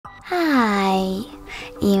Hey!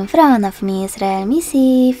 In front of me is REALME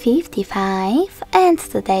C55, and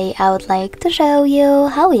today I would like to show you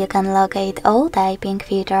how you can locate all typing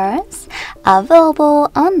features available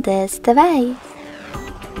on this device.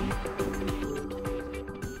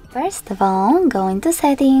 First of all, go into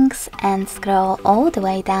Settings and scroll all the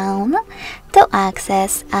way down to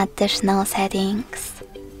access additional settings.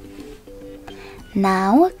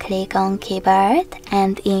 Now click on Keyboard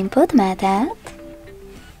and Input Method.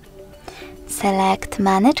 Select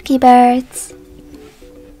Manage Keyboards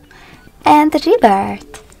and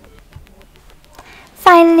Revert.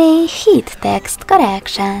 Finally, hit Text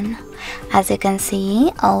Correction. As you can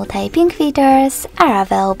see, all typing features are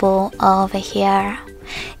available over here.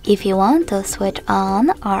 If you want to switch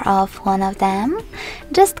on or off one of them,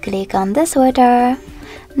 just click on the switcher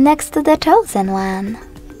next to the chosen one.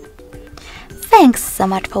 Thanks so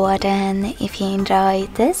much for watching. If you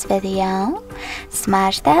enjoyed this video,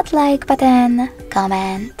 smash that like button,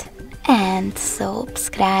 comment and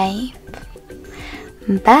subscribe.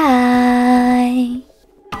 Bye!